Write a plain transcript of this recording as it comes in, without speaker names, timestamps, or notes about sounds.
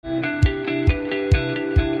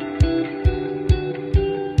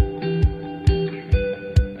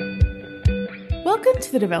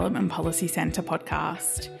to the Development Policy Centre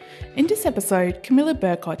podcast. In this episode, Camilla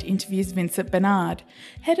Burkot interviews Vincent Bernard,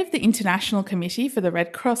 head of the International Committee for the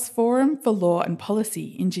Red Cross Forum for Law and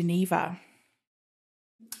Policy in Geneva.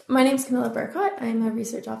 My name's Camilla Burkot. I'm a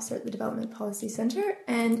research officer at the Development Policy Centre,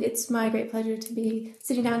 and it's my great pleasure to be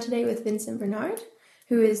sitting down today with Vincent Bernard,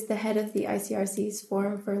 who is the head of the ICRC's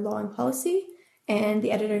Forum for Law and Policy and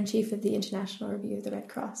the editor-in-chief of the International Review of the Red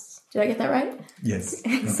Cross. Did I get that right? Yes.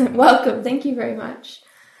 Excellent. Welcome. Thank you very much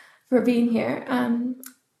for being here.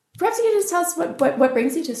 Perhaps you could just tell us what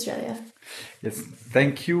brings you to Australia. Yes,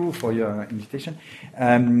 thank you for your invitation.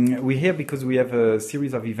 We're here because we have a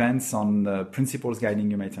series of events on principles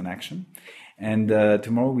guiding humanitarian action. And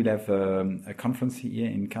tomorrow we'll have a conference here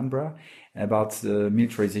in Canberra about the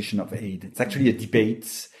militarisation of aid. It's actually a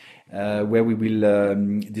debate where we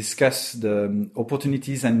will discuss the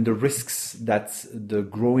opportunities and the risks that the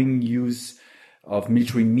growing use of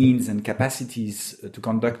military means and capacities to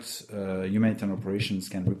conduct humanitarian operations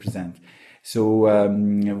can represent. So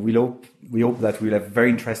we hope that we'll have a very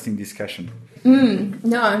interesting discussion.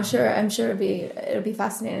 No, I'm sure it'll be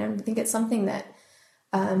fascinating. I think it's something that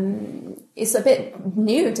is a bit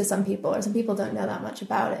new to some people, or some people don't know that much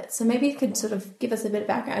about it. So maybe you could sort of give us a bit of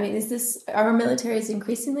background. I mean, are our militaries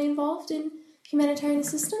increasingly involved in humanitarian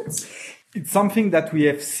assistance? It's something that we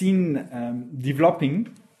have seen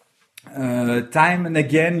developing time and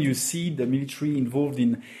again. You see the military involved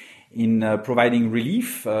in providing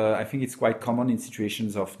relief. I think it's quite common in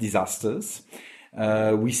situations of disasters.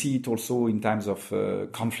 We see it also in times of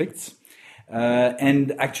conflicts.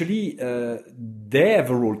 And actually, they have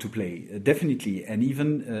a role to play, definitely. And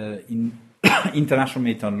even in international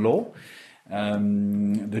humanitarian law,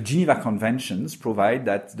 the Geneva Conventions provide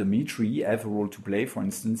that the military have a role to play, for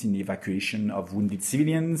instance, in the evacuation of wounded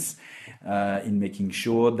civilians, in making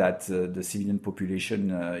sure that the civilian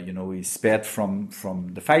population, is spared from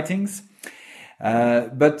the fightings.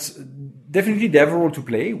 But definitely they have a role to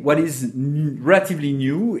play. What is relatively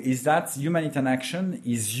new is that humanitarian action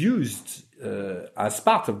is used as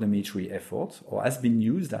part of the military effort, or has been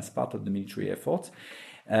used as part of the military effort,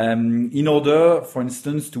 in order, for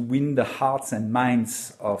instance, to win the hearts and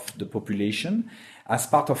minds of the population as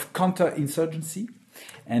part of counterinsurgency.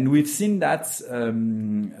 And we've seen that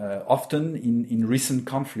often in recent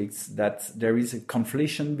conflicts, that there is a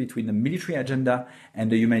conflation between the military agenda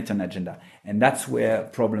and the humanitarian agenda. And that's where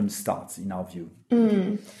problems start, in our view.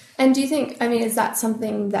 And do you think, is that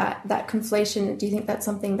something that conflation, do you think that's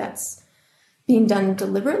something that's being done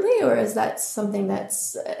deliberately, or is that something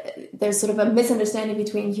that's, there's sort of a misunderstanding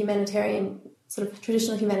between sort of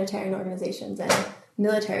traditional humanitarian organizations and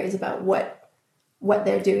militaries about what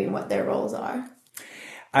they're doing, what their roles are?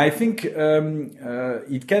 I think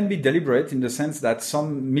it can be deliberate in the sense that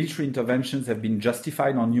some military interventions have been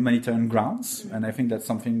justified on humanitarian grounds, and I think that's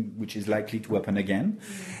something which is likely to happen again.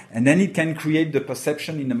 And then it can create the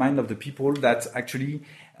perception in the mind of the people that actually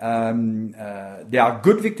there are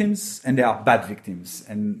good victims and there are bad victims.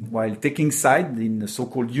 And while taking side in the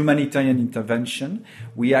so-called humanitarian intervention,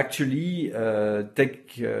 we actually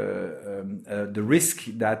take the risk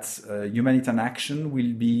that humanitarian action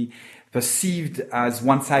will be perceived as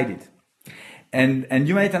one-sided. And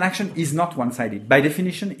humanitarian action is not one-sided. By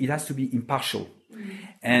definition, it has to be impartial.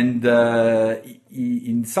 And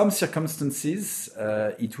in some circumstances,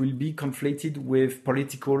 it will be conflated with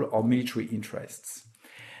political or military interests.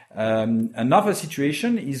 Another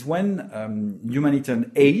situation is when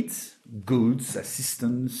humanitarian aid, goods,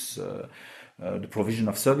 assistance, the provision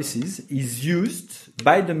of services is used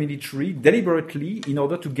by the military deliberately in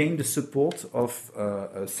order to gain the support of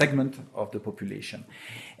a segment of the population.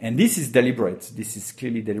 And this is deliberate. This is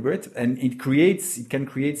clearly deliberate. And it can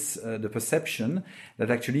create the perception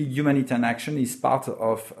that actually humanitarian action is part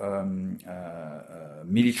of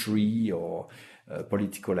military or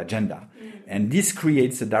political agenda. And this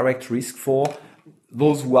creates a direct risk for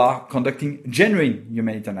those who are conducting genuine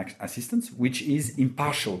humanitarian assistance, which is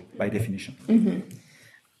impartial by definition. Mm-hmm.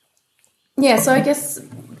 Yeah, so I guess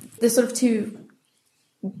there's sort of two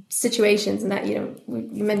situations in that, you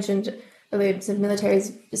mentioned earlier, some military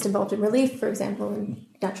is just involved in relief, for example, in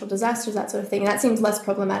natural disasters, that sort of thing. And that seems less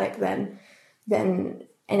problematic than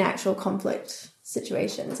in actual conflict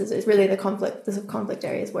situations. It's really the conflict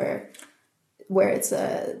areas where this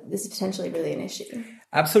is potentially really an issue.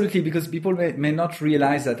 Absolutely, because people may not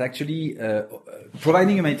realize that actually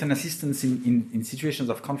providing humanitarian assistance in situations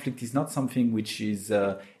of conflict is not something which is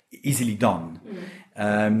easily done.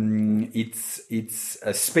 It's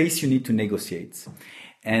a space you need to negotiate.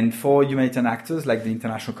 And for humanitarian actors like the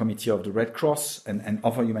International Committee of the Red Cross and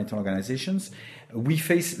other humanitarian organizations, we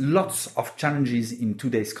face lots of challenges in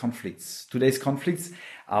today's conflicts. Today's conflicts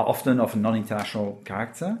are often of a non-international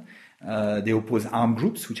character. They oppose armed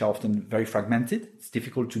groups, which are often very fragmented. It's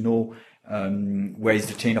difficult to know where is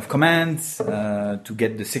the chain of command to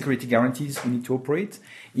get the security guarantees we need to operate.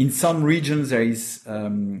 In some regions, there is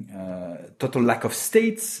total lack of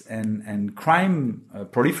states, and crime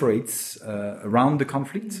proliferates around the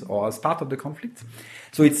conflict or as part of the conflict.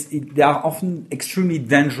 So they are often extremely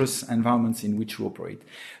dangerous environments in which we operate.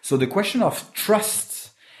 So the question of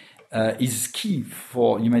trust is key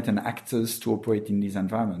for humanitarian actors to operate in these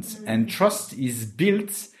environments. Mm-hmm. And trust is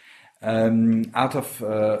built out of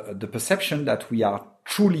the perception that we are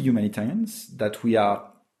truly humanitarians, that we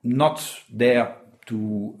are not there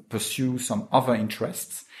to pursue some other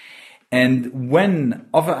interests. And when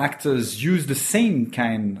other actors use the same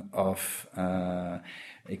kind of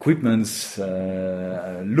equipments,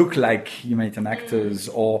 look like humanitarian actors,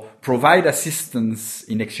 or provide assistance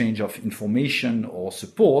in exchange of information or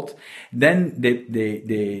support, then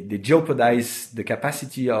they jeopardize the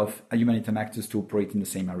capacity of humanitarian actors to operate in the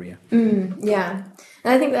same area. Yeah.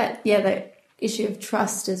 And I think that, the issue of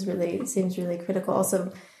trust seems really critical.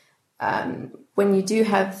 Also, when you do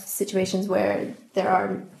have situations where there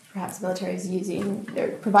are perhaps militaries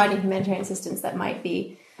providing humanitarian assistance that might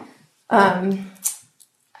be,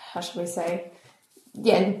 how should we say,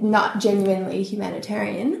 not genuinely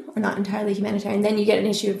humanitarian or not entirely humanitarian, then you get an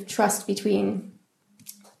issue of trust between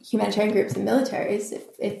humanitarian groups and militaries.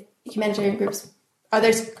 If humanitarian groups, are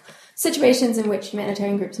there situations in which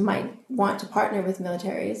humanitarian groups might want to partner with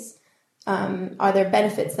militaries? Are there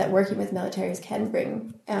benefits that working with militaries can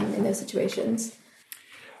bring in those situations?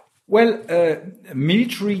 Well,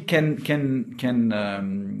 military can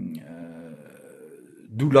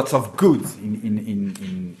do lots of good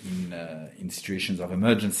in situations of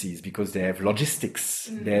emergencies because they have logistics.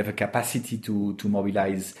 Mm-hmm. They have a capacity to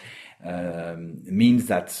mobilize means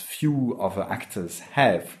that few other actors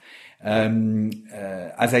have.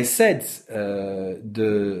 As I said,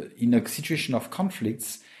 in a situation of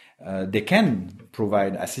conflicts, they can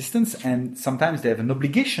provide assistance, and sometimes they have an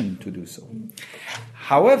obligation to do so.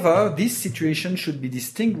 However, this situation should be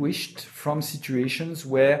distinguished from situations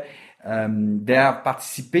where their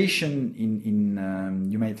participation in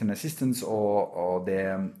humanitarian assistance or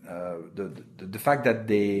the fact that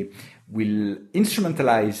they will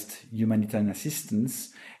instrumentalize humanitarian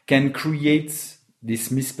assistance can create this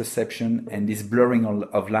misperception and this blurring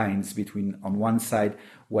of lines between, on one side,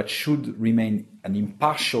 what should remain an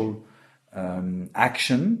impartial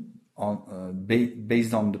action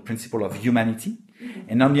based on the principle of humanity,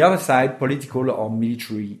 and on the other side, political or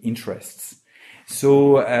military interests.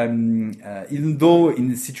 So even though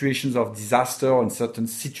in situations of disaster or in certain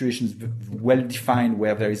situations well defined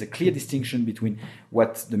where there is a clear distinction between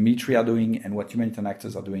what the military are doing and what humanitarian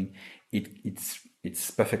actors are doing,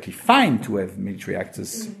 it's perfectly fine to have military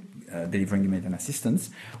actors delivering humanitarian assistance.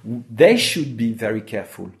 They should be very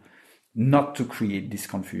careful not to create this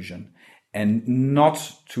confusion and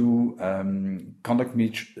not to conduct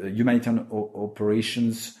humanitarian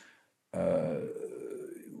operations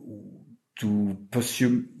to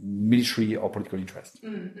pursue military or political interests.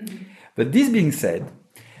 Mm-hmm. But this being said,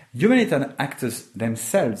 humanitarian actors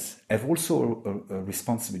themselves have also a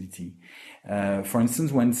responsibility. For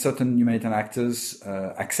instance, when certain humanitarian actors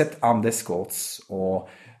accept armed escorts or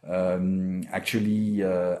actually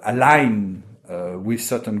align with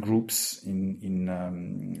certain groups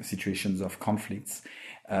in situations of conflicts,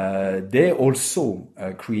 they also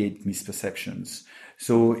create misperceptions.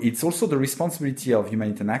 So it's also the responsibility of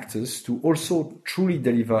humanitarian actors to also truly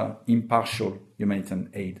deliver impartial humanitarian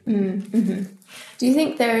aid. Mm-hmm. Do you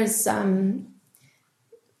think there's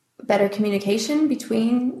better communication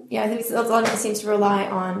between? I think a lot of it seems to rely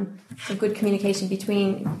on a good communication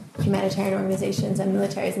between humanitarian organizations and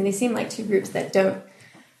militaries, and they seem like two groups that don't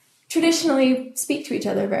traditionally speak to each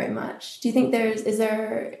other very much. Do you think is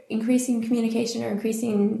there increasing communication or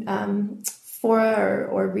increasing fora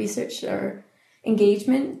or research or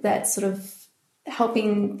engagement that's sort of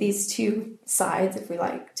helping these two sides, if we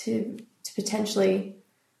like, to potentially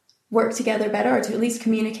work together better or to at least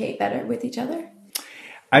communicate better with each other?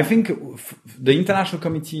 I think the International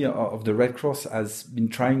Committee of the Red Cross has been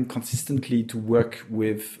trying consistently to work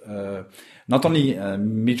with not only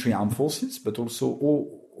military armed forces, but also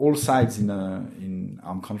all sides in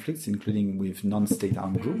armed conflicts, including with non-state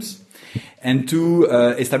armed groups, and to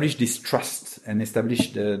establish this trust and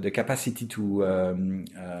establish the capacity to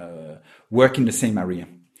work in the same area.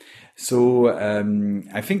 So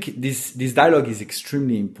I think this dialogue is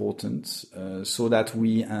extremely important so that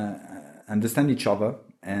we understand each other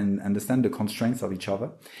and understand the constraints of each other.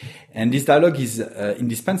 And this dialogue is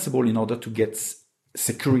indispensable in order to get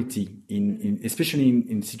security, especially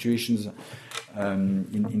in situations,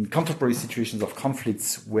 in contemporary situations of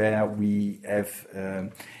conflicts where we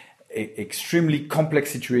have extremely complex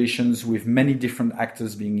situations with many different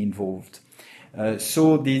actors being involved.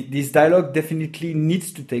 So this dialogue definitely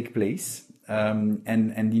needs to take place, and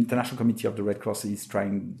the International Committee of the Red Cross is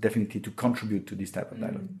trying definitely to contribute to this type of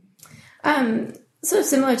dialogue. Sort of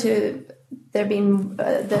similar to there being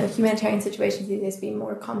the humanitarian situations these days being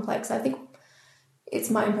more complex, I think it's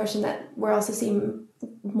my impression that we're also seeing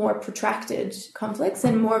more protracted conflicts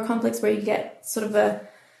and more conflicts where you get sort of a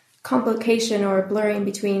complication or blurring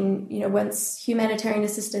between, once humanitarian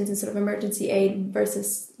assistance and sort of emergency aid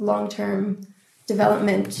versus long-term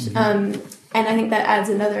development. Mm-hmm. And I think that adds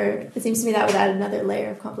it seems to me that would add another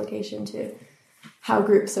layer of complication to how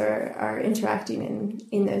groups are interacting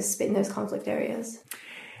in those conflict areas.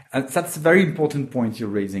 That's a very important point you're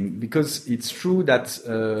raising, because it's true that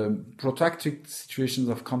protracted situations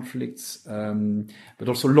of conflicts, but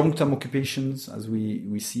also long-term occupations, as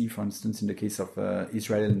we see, for instance, in the case of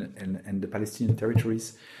Israel and the Palestinian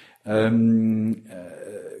territories,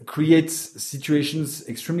 creates situations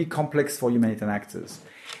extremely complex for humanitarian actors,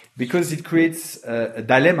 because it creates a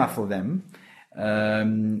dilemma for them,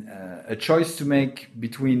 a choice to make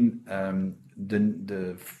between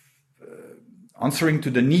the answering to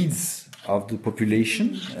the needs of the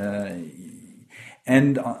population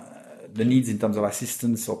and the needs in terms of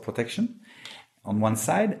assistance or protection on one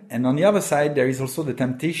side. And on the other side, there is also the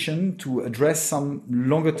temptation to address some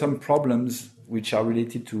longer-term problems which are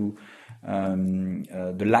related to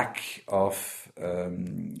the lack of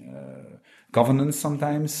governance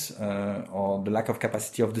sometimes, or the lack of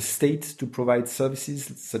capacity of the state to provide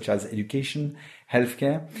services such as education,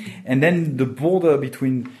 healthcare. And then the border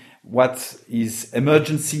between what is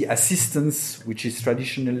emergency assistance, which is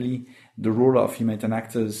traditionally the role of humanitarian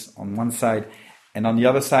actors on one side, and on the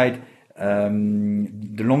other side,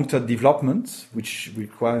 the long-term development, which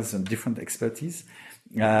requires a different expertise,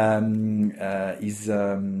 is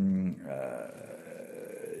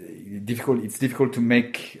difficult. It's difficult to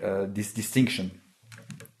make this distinction.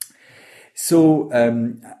 So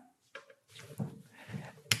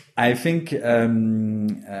I think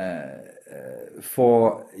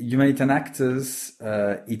for humanitarian actors,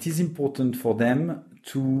 it is important for them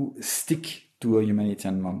to stick to a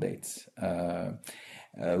humanitarian mandate.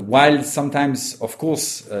 While sometimes, of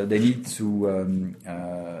course, they need to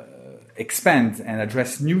expand and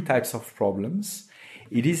address new types of problems,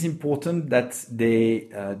 it is important that they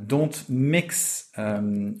don't mix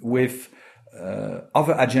with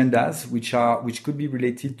other agendas which could be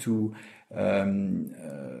related to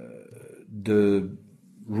the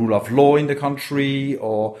rule of law in the country,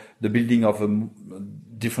 or the building of a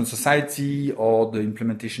different society, or the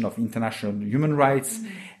implementation of international human rights. Mm-hmm.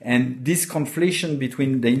 And this conflation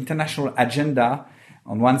between the international agenda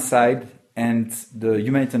on one side and the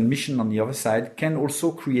humanitarian mission on the other side can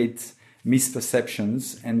also create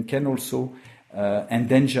misperceptions and can also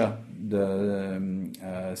endanger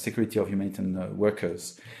the security of humanitarian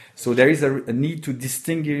workers. So there is a need to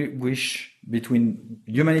distinguish between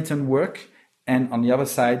humanitarian work and, on the other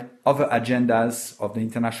side, other agendas of the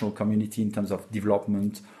international community in terms of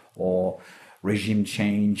development or regime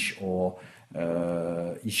change, or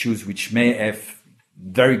issues which may have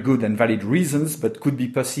very good and valid reasons, but could be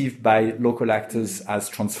perceived by local actors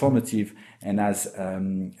as transformative and as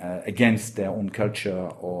against their own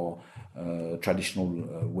culture or traditional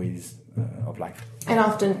ways of life. And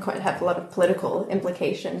often quite have a lot of political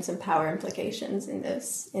implications and power implications in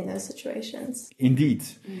those situations. Indeed.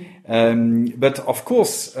 But of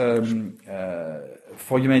course,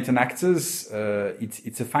 for humanitarian actors,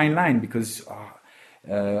 it's a fine line, because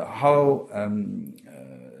how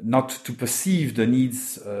not to perceive the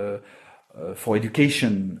needs for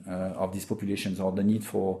education of these populations, or the need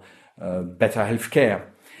for better healthcare.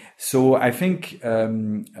 So I think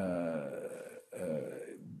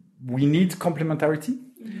we need complementarity.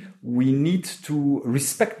 Mm-hmm. We need to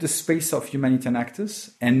respect the space of humanitarian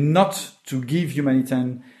actors and not to give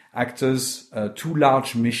humanitarian actors a too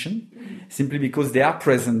large mission, mm-hmm. simply because they are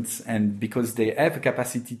present and because they have a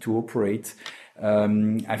capacity to operate.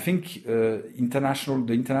 I think the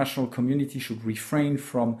international community should refrain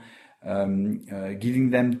from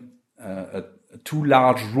giving them a too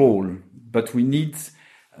large role, but we need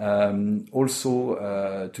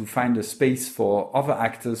also to find a space for other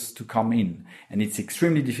actors to come in. And it's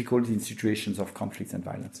extremely difficult in situations of conflict and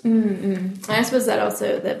violence. Mm-hmm. I suppose that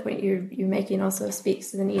also, the point you're making also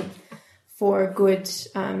speaks to the need for good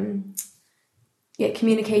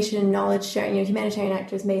communication and knowledge sharing. Humanitarian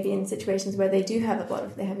actors may be in situations where they do have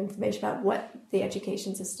they have information about what the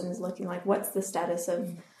education system is looking like, what's the status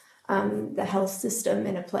of the health system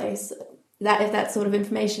in a place. That if that sort of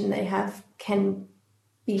information they have can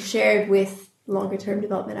be shared with longer term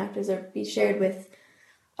development actors or be shared with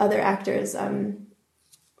other actors.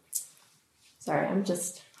 Sorry, I'm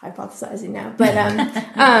just hypothesizing now, but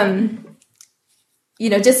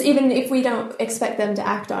just even if we don't expect them to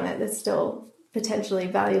act on it, there's still potentially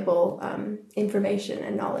valuable information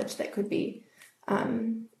and knowledge that could be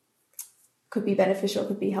beneficial,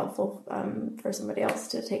 could be helpful for somebody else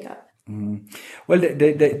to take up. Well,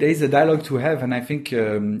 there is a dialogue to have, and I think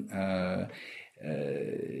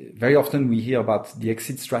very often we hear about the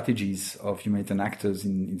exit strategies of humanitarian actors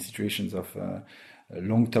in situations of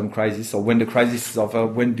long-term crisis, or when the crisis is over,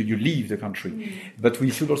 when do you leave the country? But we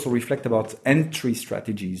should also reflect about entry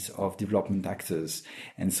strategies of development actors.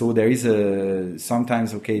 And so there is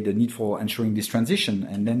sometimes the need for ensuring this transition,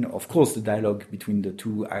 and then of course the dialogue between the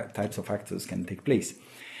two types of actors can take place.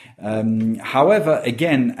 However,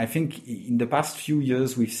 again, I think in the past few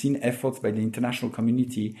years we've seen efforts by the international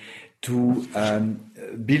community to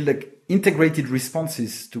build integrated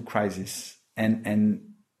responses to crisis and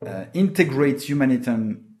integrate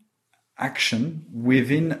humanitarian action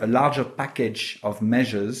within a larger package of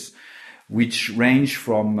measures, which range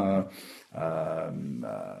from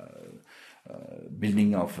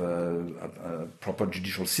building of a proper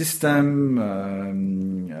judicial system,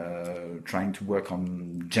 trying to work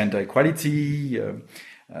on gender equality,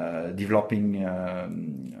 developing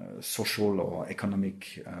social or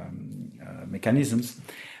economic mechanisms.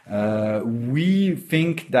 We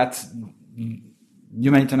think that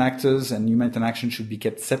humanitarian actors and humanitarian action should be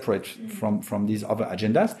kept separate from these other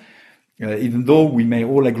agendas, even though we may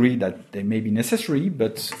all agree that they may be necessary,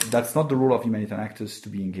 but that's not the role of humanitarian actors to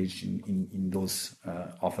be engaged in those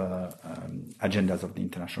other agendas of the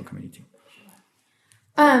international community.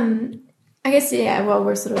 I guess,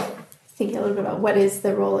 we're sort of thinking a little bit about what is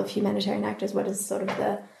the role of humanitarian actors, what is sort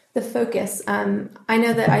of the focus. I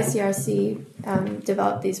know that ICRC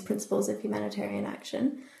developed these principles of humanitarian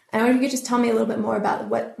action. And I wonder if you could just tell me a little bit more about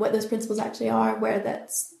what those principles actually are, where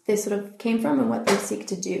they sort of came from, and what they seek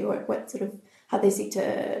to do, or how they seek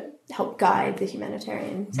to help guide the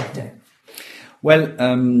humanitarian sector. Well,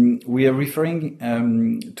 we are referring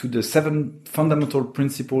to the 7 fundamental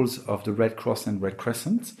principles of the Red Cross and Red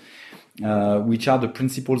Crescent, which are the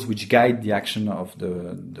principles which guide the action of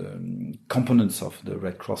the components of the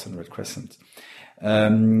Red Cross and Red Crescent.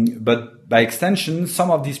 But by extension,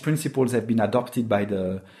 some of these principles have been adopted by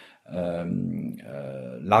the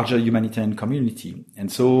larger humanitarian community.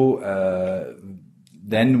 And so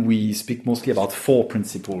then we speak mostly about 4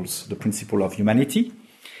 principles. The principle of humanity,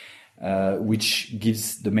 which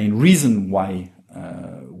gives the main reason why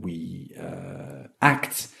we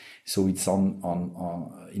act. So it's on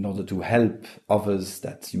in order to help others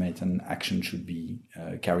that humanitarian action should be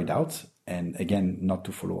carried out, and again, not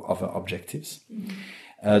to follow other objectives.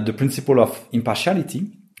 The principle of impartiality,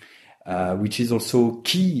 which is also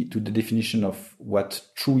key to the definition of what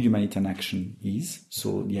true humanitarian action is.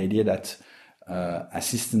 So the idea that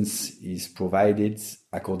assistance is provided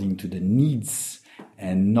according to the needs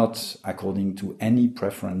and not according to any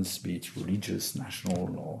preference, be it religious,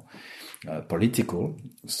 national, or political.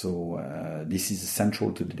 So this is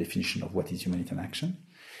central to the definition of what is humanitarian action.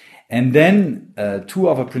 And then 2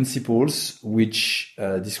 other principles which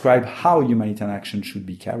describe how humanitarian action should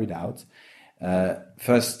be carried out.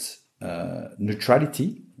 First,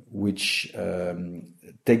 neutrality, which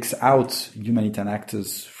takes out humanitarian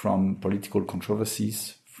actors from political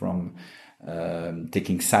controversies, from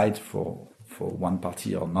taking side for one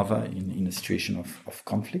party or another in a situation of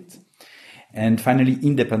conflict. And finally,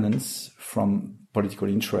 independence from political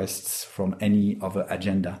interests, from any other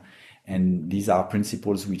agenda. And these are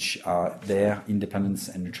principles which are there, independence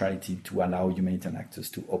and neutrality, to allow humanitarian actors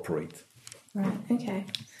to operate. Right, okay.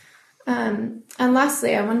 And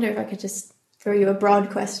lastly, I wonder if I could just throw you a broad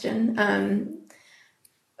question.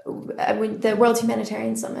 The World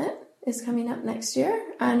Humanitarian Summit is coming up next year,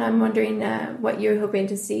 and I'm wondering what you're hoping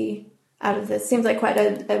to see out of this. Seems like quite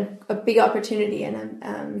a big opportunity, and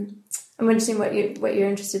I'm interested in what you're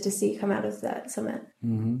interested to see come out of that summit.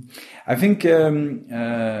 Mm-hmm. I think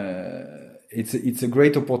it's a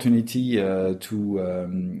great opportunity to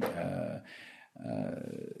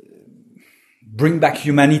bring back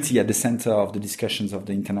humanity at the center of the discussions of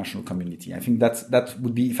the international community. I think that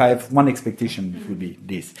would be, if I have one expectation, it would be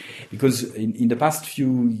this. Because in the past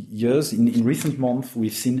few years, in recent months,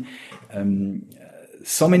 we've seen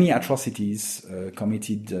so many atrocities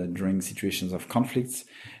committed during situations of conflicts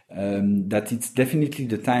that it's definitely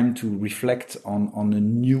the time to reflect on a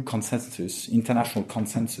new consensus, international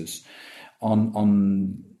consensus,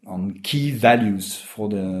 on key values for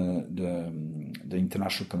the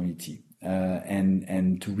international community.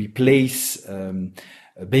 And to replace a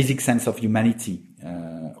basic sense of humanity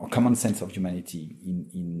or common sense of humanity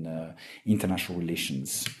in international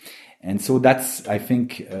relations. And so that's, I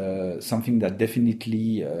think, something that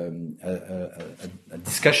definitely a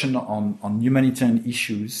discussion on humanitarian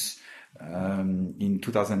issues in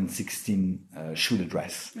 2016 should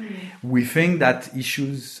address. We think that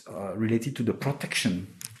issues related to the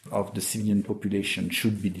protection of the civilian population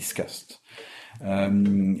should be discussed.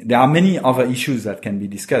 There are many other issues that can be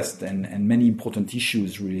discussed and many important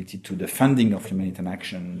issues related to the funding of humanitarian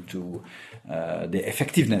action, to the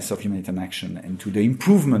effectiveness of humanitarian action, and to the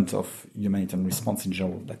improvement of humanitarian response in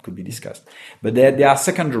general that could be discussed. But they are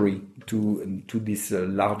secondary to this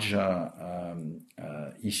larger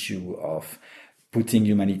issue of putting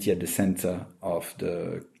humanity at the center of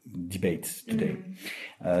the debate today.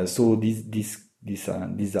 So these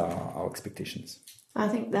are our expectations. I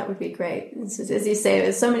think that would be great. As you say,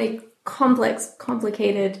 there's so many complex,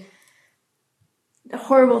 complicated,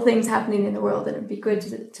 horrible things happening in the world, and it'd be good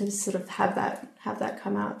to sort of have that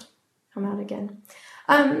come out again.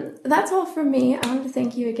 That's all from me. I want to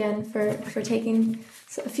thank you again for taking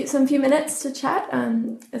some few minutes to chat.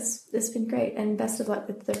 It's been great, and best of luck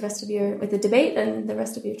with the debate and the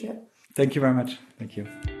rest of your trip. Thank you very much. Thank you.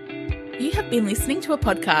 You have been listening to a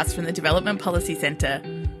podcast from the Development Policy Centre.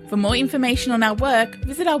 For more information on our work,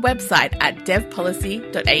 visit our website at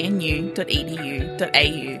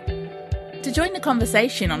devpolicy.anu.edu.au. To join the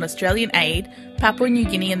conversation on Australian aid, Papua New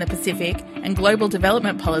Guinea and the Pacific, and global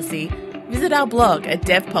development policy, visit our blog at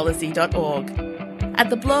devpolicy.org. At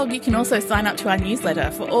the blog, you can also sign up to our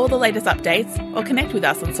newsletter for all the latest updates or connect with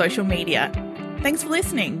us on social media. Thanks for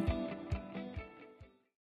listening.